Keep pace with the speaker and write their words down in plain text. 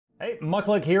Hey,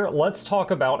 Mucklick here. Let's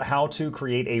talk about how to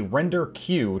create a render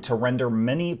queue to render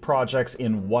many projects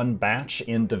in one batch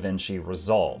in Davinci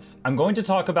Resolve. I'm going to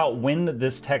talk about when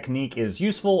this technique is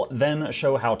useful, then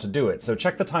show how to do it, so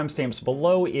check the timestamps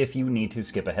below if you need to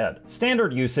skip ahead.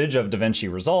 Standard usage of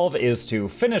Davinci Resolve is to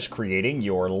finish creating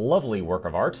your lovely work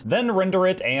of art, then render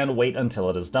it and wait until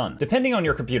it is done. Depending on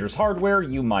your computer's hardware,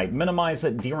 you might minimize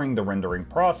it during the rendering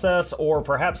process, or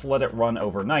perhaps let it run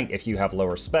overnight if you have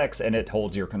lower specs and it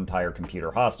holds your entire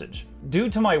computer hostage. Due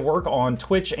to my work on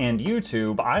Twitch and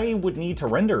YouTube, I would need to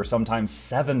render sometimes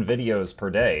 7 videos per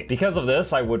day. Because of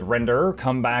this, I would render,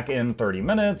 come back in 30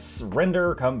 minutes,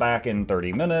 render, come back in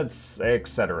 30 minutes,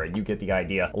 etc. You get the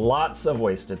idea. Lots of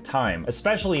wasted time,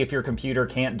 especially if your computer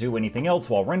can't do anything else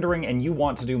while rendering and you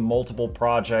want to do multiple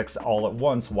projects all at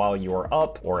once while you're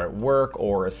up or at work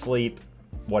or asleep.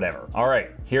 Whatever. All right,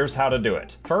 here's how to do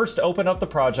it. First, open up the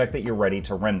project that you're ready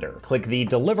to render. Click the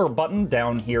Deliver button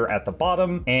down here at the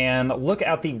bottom and look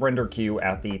at the render queue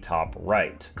at the top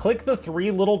right. Click the 3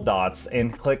 little dots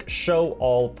and click Show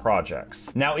All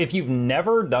Projects. Now, if you've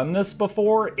never done this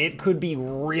before, it could be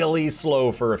really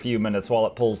slow for a few minutes while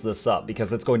it pulls this up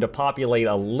because it's going to populate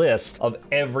a list of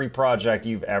every project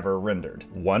you've ever rendered.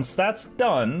 Once that's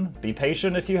done, be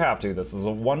patient if you have to, this is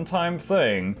a one-time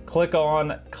thing, click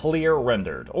on Clear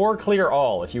Rendered, or clear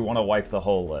all if you want to wipe the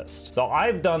whole list. So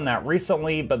I've done that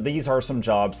recently, but these are some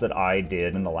jobs that I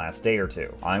did in the last day or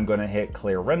two. I'm going to hit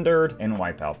clear rendered and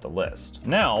wipe out the list.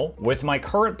 Now, with my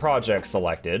current project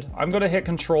selected, I'm going to hit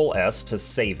Control S to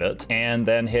save it and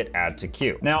then hit add to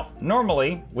queue. Now,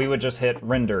 normally we would just hit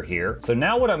render here. So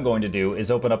now what I'm going to do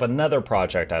is open up another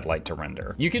project I'd like to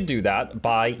render. You could do that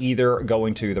by either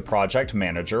going to the project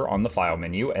manager on the file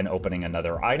menu and opening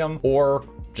another item, or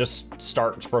just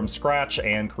start from scratch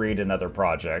and create another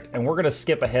project. And we're gonna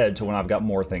skip ahead to when I've got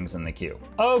more things in the queue.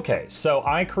 Okay, so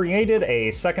I created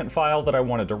a second file that I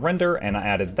wanted to render and I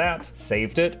added that,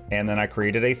 saved it, and then I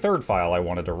created a third file I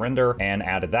wanted to render and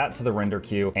added that to the render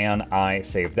queue and I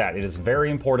saved that. It is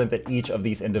very important that each of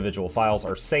these individual files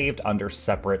are saved under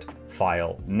separate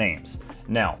file names.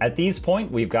 Now, at this point,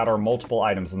 we've got our multiple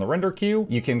items in the render queue.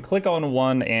 You can click on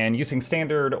one and using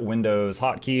standard Windows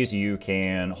hotkeys, you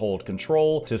can hold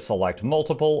Control to select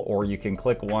multiple, or you can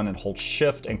click one and hold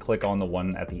Shift and click on the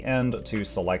one at the end to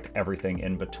select everything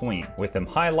in between. With them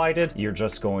highlighted, you're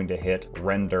just going to hit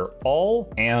Render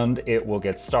All and it will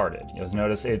get started. You'll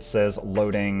notice it says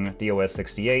loading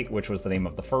DOS68, which was the name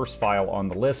of the first file on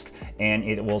the list, and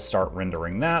it will start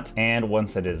rendering that. And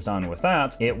once it is done with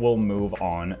that, it will move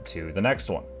on to the next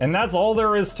one. And that's all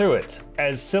there is to it.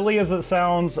 As silly as it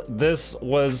sounds, this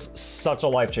was such a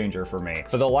life changer for me.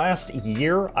 For the last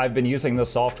year, I've been using this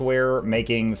software,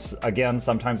 making, again,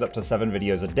 sometimes up to 7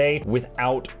 videos a day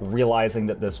without realizing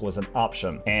that this was an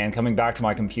option. And coming back to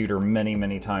my computer many,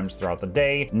 many times throughout the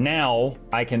day, now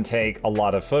I can take a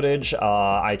lot of footage,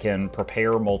 I can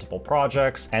prepare multiple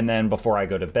projects, and then before I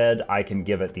go to bed, I can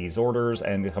give it these orders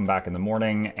and come back in the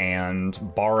morning and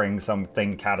barring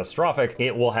something catastrophic,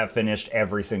 it will have finished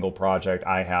every single project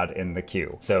I had in the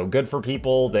queue. So good for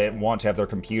people that want to have their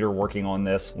computer working on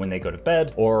this when they go to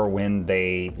bed or when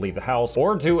they leave the house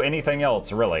or do anything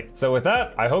else really. So with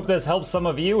that, I hope this helps some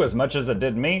of you as much as it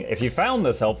did me. If you found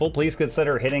this helpful, please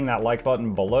consider hitting that like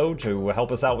button below to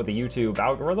help us out with the YouTube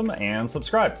algorithm and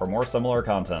subscribe for more similar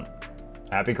content.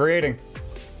 Happy creating!